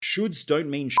Shoulds don't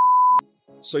mean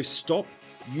so stop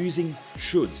using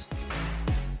shoulds.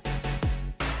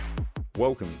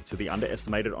 Welcome to The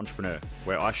Underestimated Entrepreneur,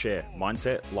 where I share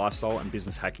mindset, lifestyle, and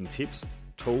business hacking tips,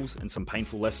 tools, and some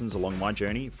painful lessons along my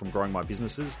journey from growing my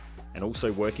businesses and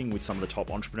also working with some of the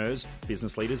top entrepreneurs,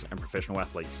 business leaders, and professional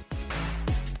athletes.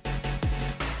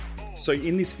 So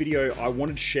in this video, I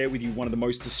wanted to share with you one of the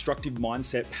most destructive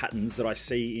mindset patterns that I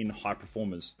see in high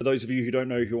performers. For those of you who don't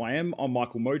know who I am, I'm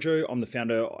Michael Mojo. I'm the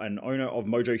founder and owner of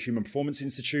Mojo Human Performance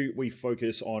Institute. We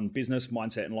focus on business,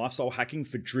 mindset, and lifestyle hacking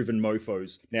for driven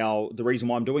mofos. Now, the reason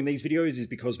why I'm doing these videos is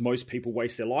because most people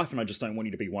waste their life, and I just don't want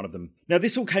you to be one of them. Now,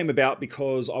 this all came about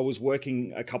because I was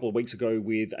working a couple of weeks ago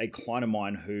with a client of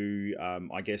mine who,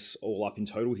 I guess all up in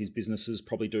total, his businesses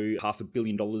probably do $500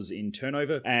 million in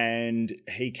turnover. And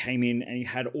he came in and he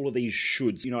had all of these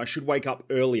shoulds. You know, I should wake up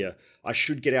earlier. I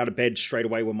should get out of bed straight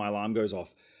away when my alarm goes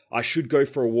off. I should go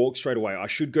for a walk straight away. I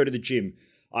should go to the gym.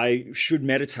 I should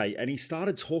meditate. And he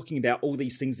started talking about all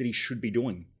these things that he should be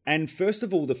doing. And first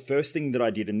of all, the first thing that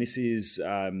I did, and this is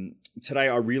today,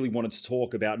 I really wanted to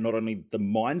talk about not only the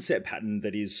mindset pattern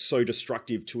that is so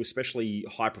destructive to especially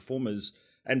high performers,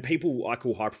 and people I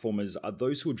call high performers are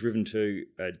those who are driven to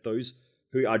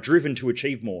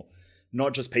achieve more.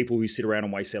 Not just people who sit around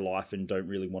and waste their life and don't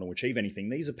really want to achieve anything.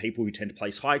 These are people who tend to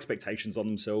place high expectations on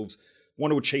themselves,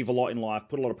 want to achieve a lot in life,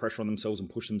 put a lot of pressure on themselves and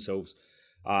push themselves.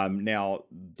 Now,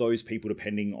 those people,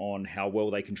 depending on how well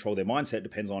they control their mindset,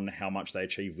 depends on how much they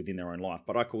achieve within their own life.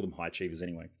 But I call them high achievers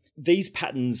anyway. These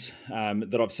patterns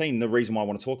that I've seen, the reason why I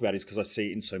want to talk about it is because I see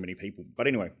it in so many people. But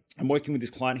anyway, I'm working with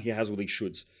this client. He has all these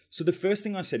shoulds. So the first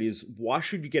thing I said is, why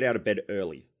should you get out of bed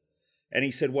early? And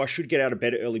he said, well, I should get out of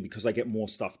bed early because I get more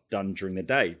stuff done during the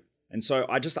day. And so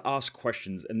I just ask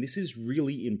questions, and this is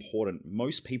really important.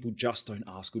 Most people just don't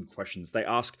ask good questions. They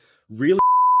ask really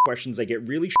questions, they get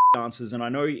really answers. And I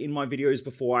know in my videos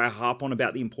before I harp on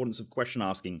about the importance of question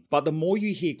asking, but the more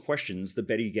you hear questions, the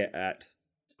better you get at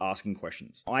asking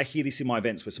questions. I hear this in my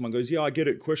events where someone goes, yeah, I get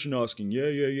it, question asking,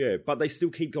 yeah, but they still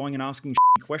keep going and asking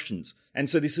questions. And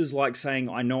so this is like saying,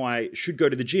 I know I should go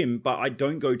to the gym, but I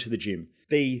don't go to the gym.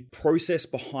 The process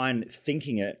behind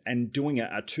thinking it and doing it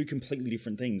are two completely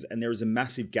different things. And there is a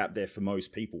massive gap there for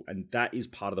most people. And that is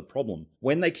part of the problem.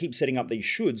 When they keep setting up these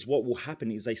shoulds, what will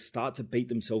happen is they start to beat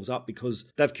themselves up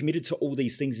because they've committed to all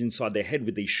these things inside their head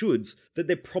with these shoulds that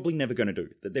they're probably never going to do,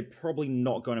 that they're probably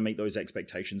not going to meet those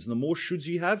expectations. And the more shoulds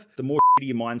you have, the more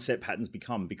your mindset patterns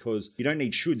become, because you don't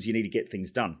need shoulds, you need to get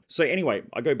things done. So anyway,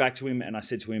 I go back to him and I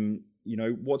said to him, you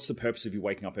know, what's the purpose of you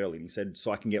waking up early? And he said,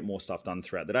 so I can get more stuff done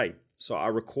throughout the day. So I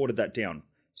recorded that down.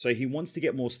 So he wants to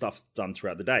get more stuff done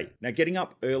throughout the day. Now, getting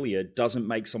up earlier doesn't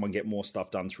make someone get more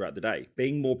stuff done throughout the day.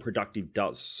 Being more productive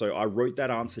does. So I wrote that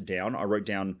answer down. I wrote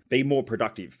down, be more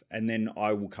productive. And then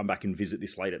I will come back and visit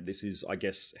this later. This is, I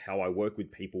guess, how I work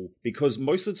with people, because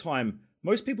most of the time,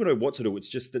 most people know what to do. It's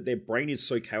just that their brain is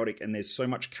so chaotic and there's so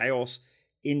much chaos,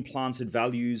 implanted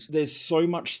values. There's so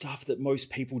much stuff that most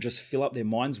people just fill up their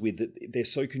minds with, that they're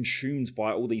so consumed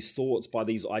by all these thoughts, by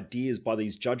these ideas, by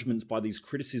these judgments, by these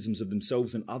criticisms of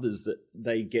themselves and others, that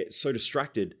they get so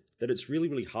distracted that it's really,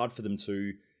 really hard for them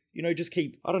to, you know, just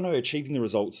keep, achieving the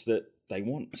results that they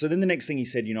want. So then the next thing he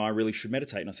said, you know, I really should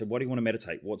meditate. And I said, why do you want to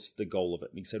meditate? What's the goal of it?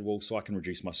 And he said, well, so I can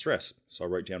reduce my stress. So I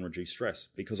wrote down reduce stress,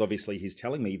 because obviously he's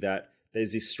telling me that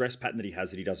there's this stress pattern that he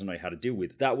has that he doesn't know how to deal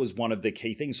with. That was one of the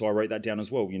key things. So I wrote that down as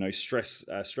well, you know, stress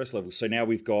levels. So now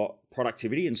we've got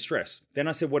productivity and stress. Then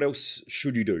I said, what else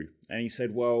should you do? And he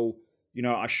said, well, you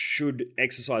know, I should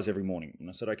exercise every morning. And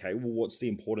I said, okay, well, what's the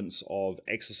importance of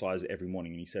exercise every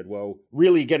morning? And he said, well,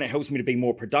 really, again, it helps me to be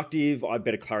more productive. I have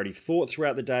better clarity of thought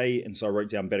throughout the day. And so I wrote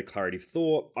down better clarity of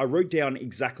thought. I wrote down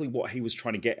exactly what he was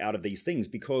trying to get out of these things,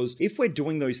 because if we're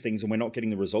doing those things and we're not getting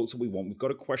the results that we want, we've got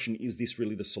to question, is this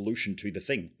really the solution to the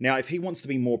thing? Now, if he wants to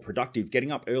be more productive,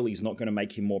 getting up early is not going to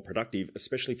make him more productive,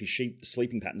 especially if his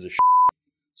sleeping patterns are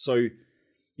So,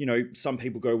 you know, some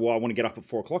people go, well, I want to get up at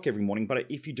 4 o'clock every morning. But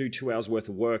if you do 2 hours worth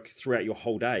of work throughout your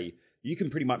whole day, you can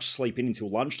pretty much sleep in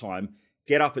until lunchtime,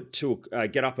 get up at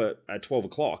 12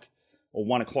 o'clock or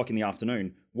 1 o'clock in the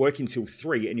afternoon, work until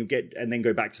 3, and then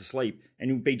go back to sleep. And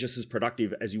you'll be just as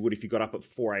productive as you would if you got up at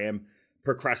 4 a.m.,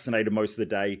 procrastinated most of the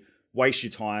day, waste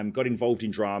your time, got involved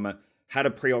in drama, had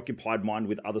a preoccupied mind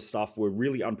with other stuff, were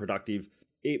really unproductive.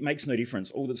 It makes no difference.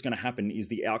 All that's going to happen is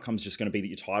the outcome's just going to be that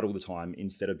you're tired all the time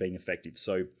instead of being effective.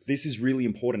 So this is really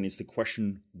important, is to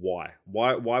question why.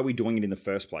 Why are we doing it in the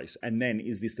first place? And then,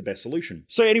 is this the best solution?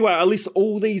 So anyway, I list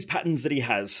all these patterns that he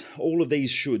has, all of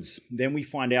these shoulds. Then we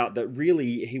find out that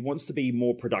really he wants to be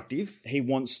more productive. He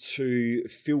wants to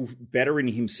feel better in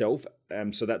himself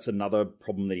So that's another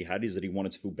problem that he had, is that he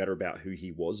wanted to feel better about who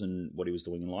he was and what he was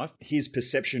doing in life. His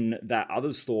perception that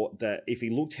others thought that if he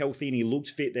looked healthy and he looked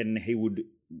fit, then he would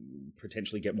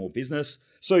potentially get more business.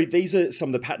 So these are some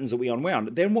of the patterns that we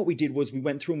unwound. Then what we did was we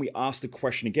went through and we asked the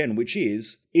question again, which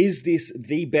is this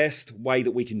the best way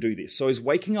that we can do this? So is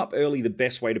waking up early the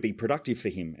best way to be productive for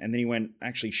him? And then he went,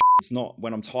 actually, it's not.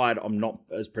 When I'm tired, I'm not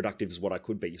as productive as what I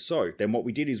could be. So then what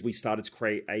we did is we started to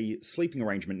create a sleeping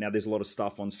arrangement. Now there's a lot of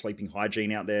stuff on sleeping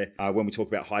hygiene out there. When we talk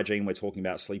about hygiene, we're talking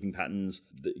about sleeping patterns,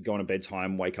 going to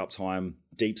bedtime, wake up time,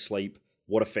 deep sleep,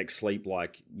 what affects sleep,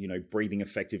 like, breathing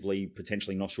effectively.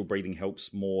 Potentially nostril breathing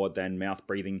helps more than mouth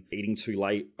breathing. Eating too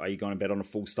late, are you going to bed on a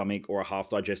full stomach or a half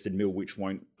digested meal, which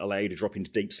won't allow you to drop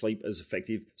into deep sleep as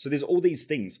effective? So there's all these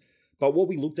things. But what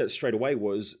we looked at straight away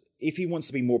was, if he wants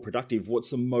to be more productive, what's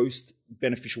the most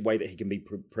beneficial way that he can be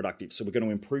productive? So we're going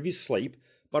to improve his sleep,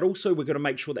 but also we're going to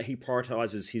make sure that he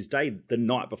prioritizes his day the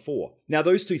night before. Now,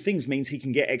 those two things means he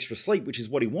can get extra sleep, which is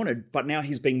what he wanted, but now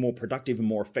he's being more productive and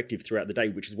more effective throughout the day,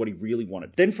 which is what he really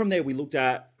wanted. Then from there, we looked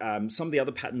at some of the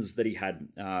other patterns that he had,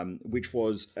 which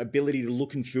was ability to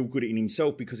look and feel good in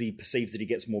himself because he perceives that he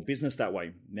gets more business that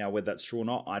way. Now, whether that's true or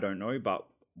not, I don't know, but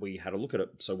we had a look at it.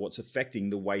 So what's affecting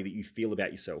the way that you feel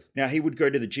about yourself? Now, he would go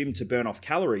to the gym to burn off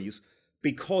calories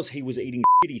because he was eating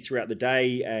shitty throughout the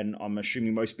day. And I'm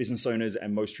assuming most business owners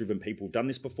and most driven people have done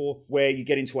this before, where you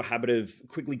get into a habit of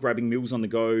quickly grabbing meals on the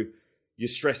go. You're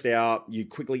stressed out, you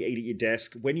quickly eat at your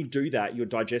desk. When you do that, your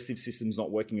digestive system's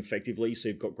not working effectively. So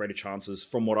you've got greater chances,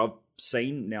 from what I've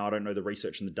seen. Now, I don't know the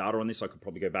research and the data on this. I could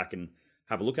probably go back and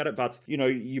have a look at it. But,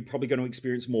 you're probably going to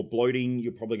experience more bloating.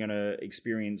 You're probably going to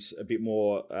experience a bit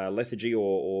more lethargy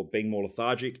or being more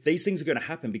lethargic. These things are going to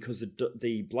happen because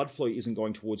the blood flow isn't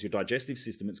going towards your digestive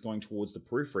system. It's going towards the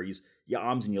peripheries, your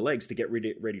arms and your legs, to get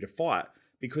ready to fight,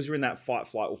 because you're in that fight,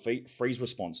 flight, or freeze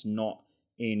response, not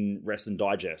in rest and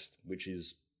digest, which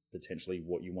is potentially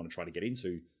what you want to try to get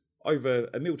into over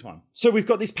a mealtime. So we've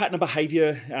got this pattern of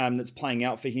behavior that's playing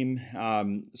out for him.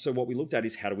 So what we looked at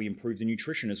is, how do we improve the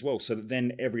nutrition as well? So that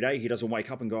then every day he doesn't wake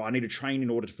up and go, I need to train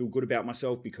in order to feel good about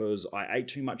myself because I ate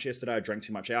too much yesterday, I drank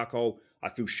too much alcohol, I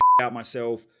feel shit about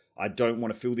myself, I don't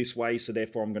want to feel this way, so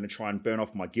therefore I'm going to try and burn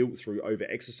off my guilt through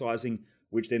over-exercising,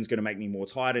 which then is going to make me more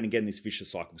tired. And again, this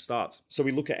vicious cycle starts. So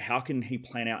we look at how can he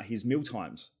plan out his meal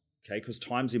times, okay? Because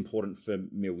time's important for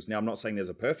meals. Now, I'm not saying there's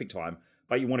a perfect time,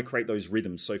 but you want to create those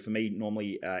rhythms. So for me,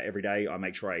 normally every day, I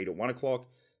make sure I eat at 1 o'clock.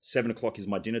 7 o'clock is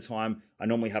my dinner time. I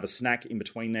normally have a snack in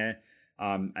between there.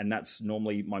 And that's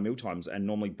normally my meal times. And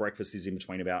normally breakfast is in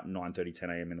between about 9:30, 10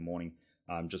 a.m. in the morning,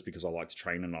 just because I like to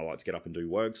train and I like to get up and do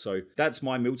work. So that's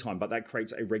my meal time, but that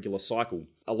creates a regular cycle.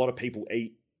 A lot of people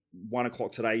eat 1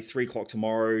 o'clock today, 3 o'clock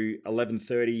tomorrow,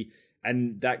 11:30,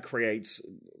 and that creates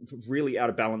really out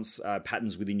of balance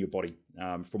patterns within your body,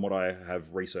 from what I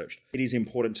have researched. It is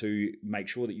important to make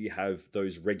sure that you have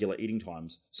those regular eating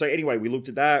times. So anyway, we looked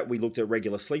at that. We looked at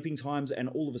regular sleeping times, and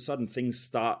all of a sudden things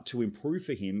start to improve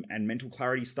for him and mental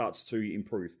clarity starts to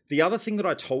improve. The other thing that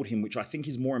I told him, which I think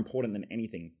is more important than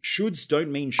anything, shoulds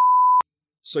don't mean shit.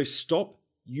 So stop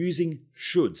using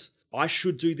shoulds. I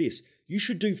should do this. You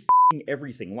should do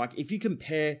everything. Like, if you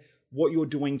compare what you're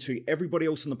doing to everybody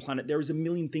else on the planet, there is a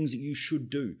million things that you should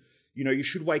do. You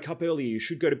should wake up earlier. You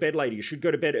should go to bed later. You should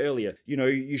go to bed earlier.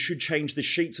 You should change the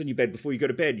sheets on your bed before you go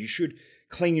to bed. You should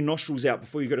clean your nostrils out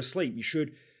before you go to sleep. You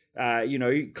should,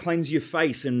 cleanse your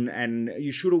face and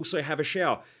you should also have a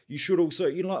shower. You should also,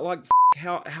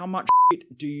 how much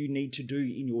shit do you need to do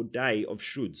in your day of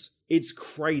shoulds? It's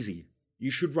crazy. You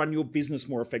should run your business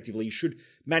more effectively. You should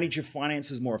manage your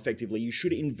finances more effectively. You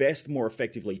should invest more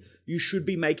effectively. You should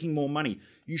be making more money.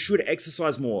 You should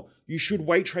exercise more. You should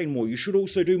weight train more. You should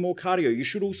also do more cardio. You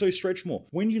should also stretch more.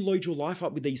 When you load your life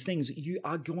up with these things, you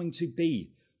are going to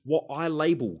be what I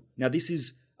label. Now, this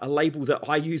is a label that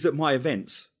I use at my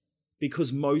events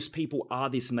because most people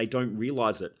are this and they don't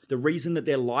realize it. The reason that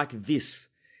they're like this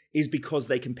is because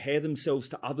they compare themselves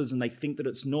to others and they think that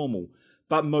it's normal.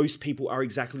 But most people are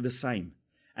exactly the same.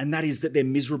 And that is that they're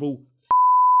miserable.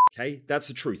 Okay? That's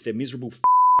the truth. They're miserable.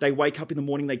 They wake up in the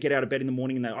morning, they get out of bed in the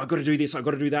morning and I got to do this, I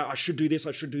got to do that, I should do this,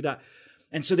 I should do that.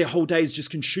 And so their whole day is just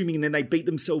consuming and then they beat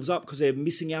themselves up because they're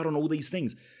missing out on all these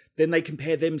things. Then they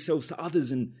compare themselves to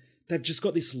others and they've just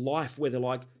got this life where they're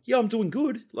like, yeah, I'm doing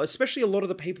good. Like, especially a lot of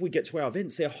the people we get to our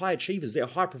events, they're high achievers, they're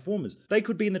high performers. They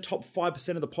could be in the top 5%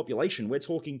 of the population. We're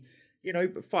talking,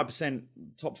 5%,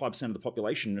 top 5% of the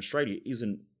population in Australia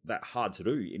isn't that hard to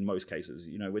do in most cases.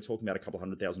 We're talking about a couple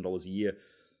 $100,000 a year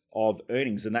of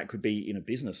earnings, and that could be in a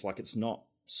business. Like, it's not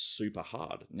super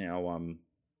hard. Now, I'm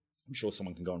sure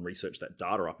someone can go and research that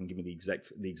data up and give me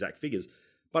the exact figures.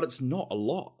 but it's not a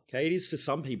lot. Okay, it is for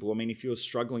some people. I mean, if you're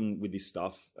struggling with this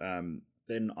stuff,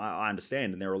 then I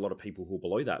understand, and there are a lot of people who are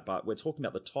below that. But we're talking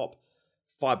about the top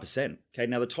 5%. Okay,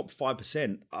 now the top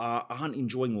 5% aren't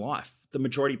enjoying life. The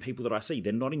majority of people that I see,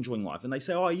 they're not enjoying life, and they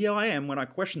say, "Oh, yeah, I am," when I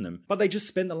question them. But they just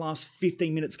spent the last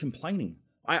 15 minutes complaining.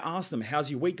 I ask them,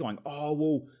 "How's your week going?" "Oh,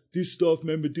 well, this staff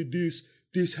member did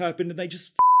this happened," and they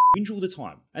just whinge all the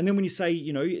time. And then when you say,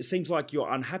 it seems like you're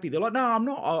unhappy, they're like, "No, I'm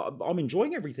not. I'm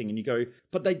enjoying everything." And you go,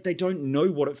 but they don't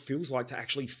know what it feels like to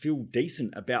actually feel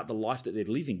decent about the life that they're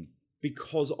living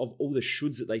because of all the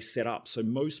shoulds that they set up. So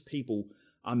most people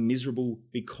are miserable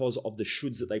because of the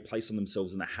shoulds that they place on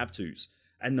themselves and the have-tos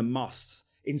and the musts,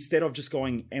 instead of just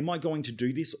going, am I going to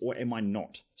do this or am I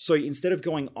not? So instead of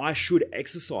going, I should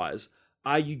exercise,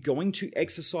 are you going to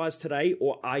exercise today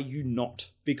or are you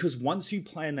not? Because once you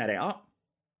plan that out,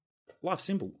 life's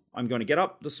simple. I'm going to get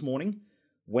up this morning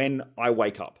when I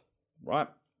wake up, right?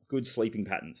 Good sleeping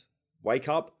patterns. Wake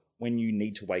up when you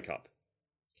need to wake up,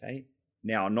 okay?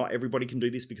 Now, not everybody can do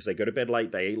this because they go to bed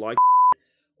late, they eat like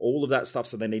all of that stuff,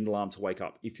 so they need an alarm to wake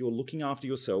up. If you're looking after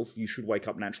yourself, you should wake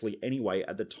up naturally anyway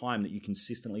at the time that you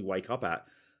consistently wake up at,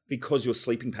 because your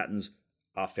sleeping patterns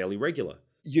are fairly regular.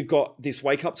 You've got this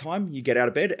wake up time, you get out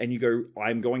of bed and you go,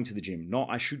 I'm going to the gym. Not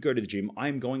I should go to the gym, I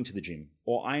am going to the gym.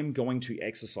 Or I am going to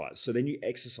exercise. So then you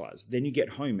exercise. Then you get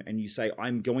home and you say,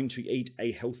 I'm going to eat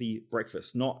a healthy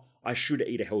breakfast. Not I should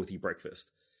eat a healthy breakfast.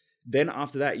 Then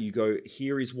after that, you go,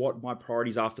 here is what my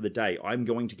priorities are for the day. I'm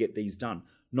going to get these done.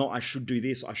 Not I should do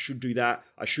this, I should do that,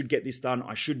 I should get this done,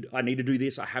 I need to do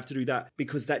this, I have to do that,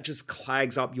 because that just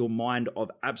clags up your mind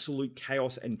of absolute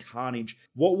chaos and carnage.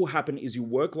 What will happen is you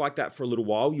work like that for a little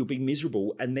while, you'll be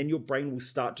miserable, and then your brain will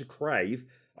start to crave.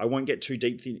 I won't get too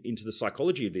deep into the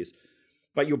psychology of this,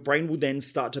 but your brain will then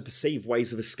start to perceive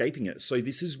ways of escaping it. So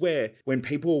this is where, when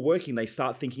people are working, they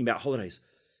start thinking about holidays.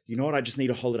 You know what? I just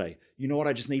need a holiday. You know what?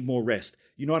 I just need more rest.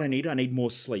 You know what I need? I need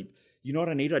more sleep. You know what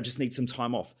I need? I just need some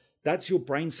time off. That's your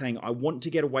brain saying, I want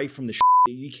to get away from the shit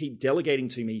that you keep delegating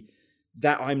to me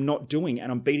that I'm not doing,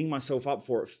 and I'm beating myself up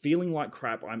for it, feeling like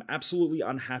crap. I'm absolutely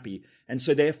unhappy. And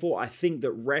so therefore I think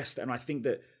that rest, and I think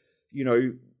that,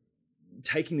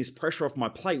 taking this pressure off my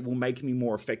plate will make me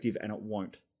more effective, and it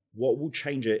won't. What will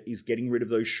change it is getting rid of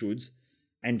those shoulds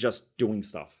and just doing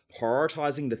stuff.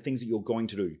 Prioritizing the things that you're going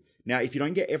to do. Now, if you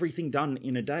don't get everything done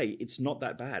in a day, it's not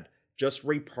that bad. Just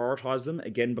reprioritize them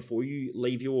again before you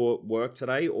leave your work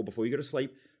today or before you go to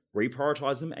sleep.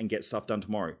 Reprioritize them and get stuff done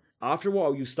tomorrow. After a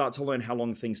while, you start to learn how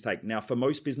long things take. Now, for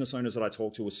most business owners that I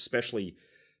talk to, especially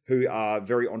who are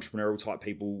very entrepreneurial type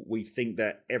people, we think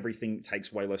that everything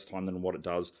takes way less time than what it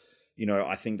does.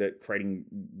 I think that creating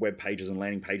web pages and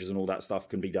landing pages and all that stuff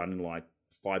can be done in like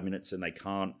 5 minutes, and they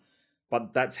can't.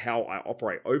 But that's how I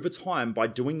operate. Over time, by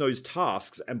doing those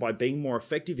tasks and by being more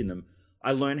effective in them,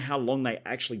 I learn how long they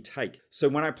actually take. So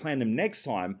when I plan them next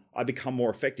time, I become more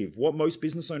effective. What most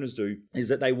business owners do is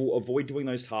that they will avoid doing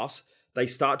those tasks. They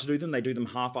start to do them, they do them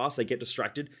half-assed, they get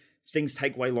distracted. Things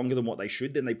take way longer than what they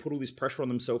should. Then they put all this pressure on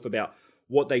themselves about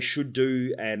what they should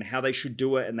do and how they should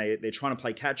do it, and they're trying to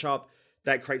play catch up.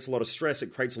 That creates a lot of stress,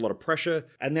 it creates a lot of pressure.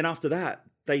 And then after that,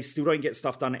 they still don't get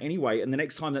stuff done anyway. And the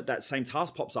next time that same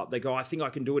task pops up, they go, I think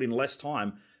I can do it in less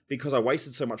time because I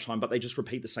wasted so much time, but they just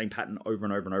repeat the same pattern over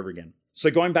and over and over again. So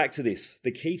going back to this,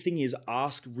 the key thing is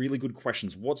ask really good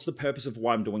questions. What's the purpose of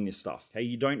why I'm doing this stuff? Hey,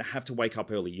 you don't have to wake up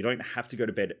early. You don't have to go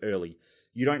to bed early.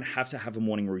 You don't have to have a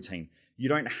morning routine. You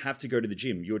don't have to go to the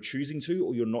gym. You're choosing to,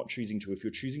 or you're not choosing to. If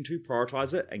you're choosing to,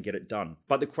 prioritize it and get it done.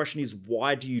 But the question is,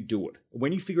 why do you do it?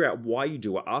 When you figure out why you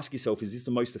do it, ask yourself, is this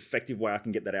the most effective way I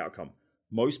can get that outcome?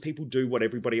 Most people do what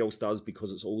everybody else does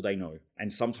because it's all they know.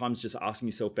 And sometimes just asking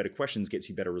yourself better questions gets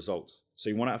you better results. So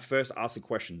you want to first ask the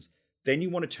questions. Then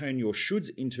you want to turn your shoulds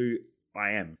into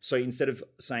I am. So instead of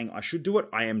saying I should do it,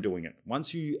 I am doing it.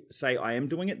 Once you say I am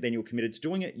doing it, then you're committed to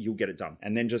doing it, you'll get it done.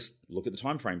 And then just look at the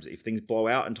timeframes. If things blow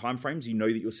out in timeframes, you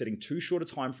know that you're setting too short of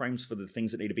timeframes for the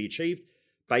things that need to be achieved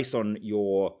based on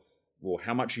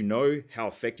how much you know, how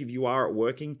effective you are at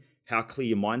working, how clear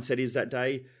your mindset is that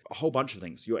day, a whole bunch of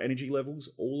things. Your energy levels,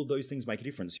 all of those things make a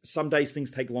difference. Some days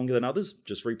things take longer than others.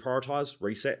 Just reprioritize,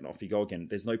 reset, and off you go again.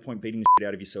 There's no point beating the shit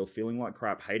out of yourself, feeling like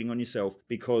crap, hating on yourself,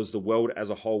 because the world as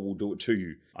a whole will do it to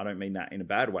you. I don't mean that in a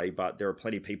bad way, but there are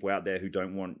plenty of people out there who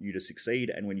don't want you to succeed.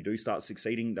 And when you do start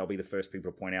succeeding, they'll be the first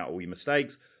people to point out all your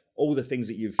mistakes, all the things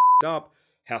that you've f***ed up,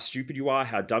 how stupid you are,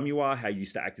 how dumb you are, how you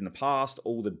used to act in the past,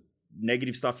 all the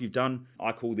negative stuff you've done.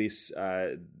 I call this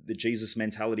the Jesus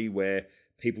mentality, where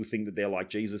People think that they're like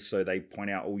Jesus, so they point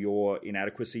out all your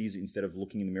inadequacies instead of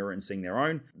looking in the mirror and seeing their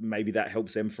own. Maybe that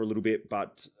helps them for a little bit,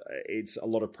 but it's a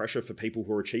lot of pressure for people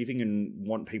who are achieving and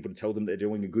want people to tell them they're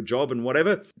doing a good job and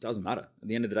whatever. It doesn't matter. At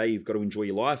the end of the day, you've got to enjoy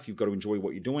your life. You've got to enjoy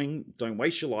what you're doing. Don't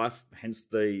waste your life, hence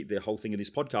the whole thing of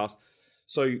this podcast.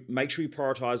 So make sure you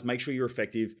prioritize, make sure you're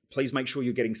effective. Please make sure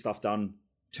you're getting stuff done.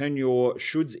 Turn your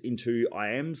shoulds into I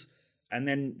ams, and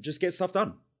then just get stuff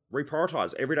done.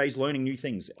 Reprioritize. Every day is learning new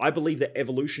things. I believe that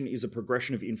evolution is a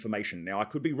progression of information. Now, I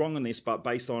could be wrong on this, but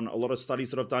based on a lot of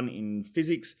studies that I've done in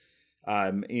physics,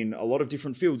 in a lot of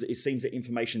different fields, it seems that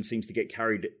information seems to get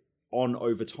carried on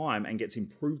over time and gets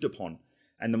improved upon.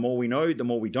 And the more we know, the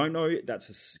more we don't know.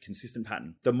 That's a consistent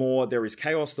pattern. The more there is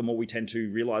chaos, the more we tend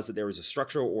to realize that there is a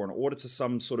structure or an order to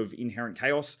some sort of inherent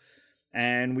chaos.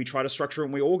 And we try to structure it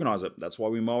and we organize it. That's why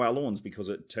we mow our lawns, because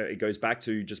it goes back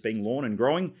to just being lawn and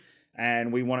growing.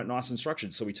 And we want it nice and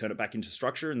structured. So we turn it back into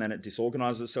structure, and then it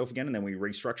disorganizes itself again, and then we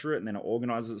restructure it, and then it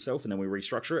organizes itself, and then we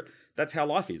restructure it. That's how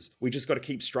life is. We just got to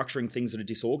keep structuring things that are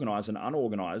disorganized and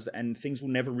unorganized, and things will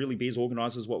never really be as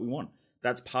organized as what we want.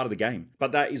 That's part of the game.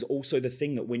 But that is also the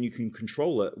thing that when you can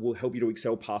control it, will help you to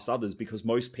excel past others, because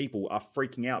most people are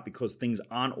freaking out because things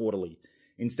aren't orderly,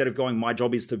 instead of going, my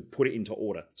job is to put it into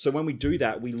order. So when we do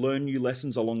that, we learn new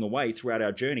lessons along the way throughout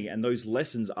our journey, and those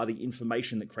lessons are the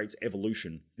information that creates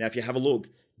evolution. Now, if you have a look,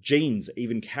 genes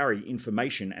even carry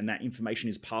information, and that information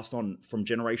is passed on from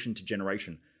generation to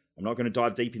generation. I'm not going to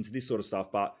dive deep into this sort of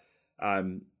stuff, but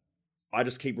I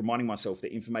just keep reminding myself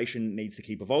that information needs to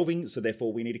keep evolving, so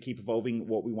therefore we need to keep evolving.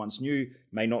 What we once knew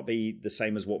may not be the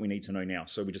same as what we need to know now,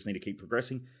 so we just need to keep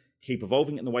progressing, keep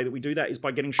evolving, and the way that we do that is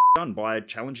by getting done, by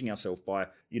challenging ourselves, by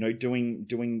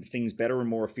doing things better and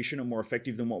more efficient and more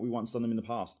effective than what we once done them in the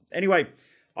past. Anyway,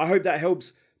 I hope that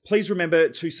helps. Please remember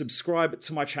to subscribe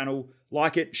to my channel,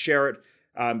 like it, share it,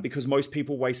 because most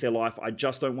people waste their life. I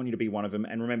just don't want you to be one of them.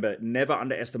 And remember, never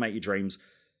underestimate your dreams.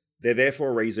 They're there for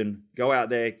a reason. Go out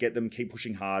there, get them, keep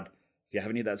pushing hard. If you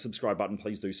haven't hit that subscribe button,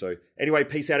 please do so. Anyway,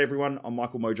 peace out, everyone. I'm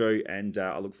Michael Mojo, and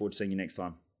I look forward to seeing you next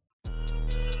time.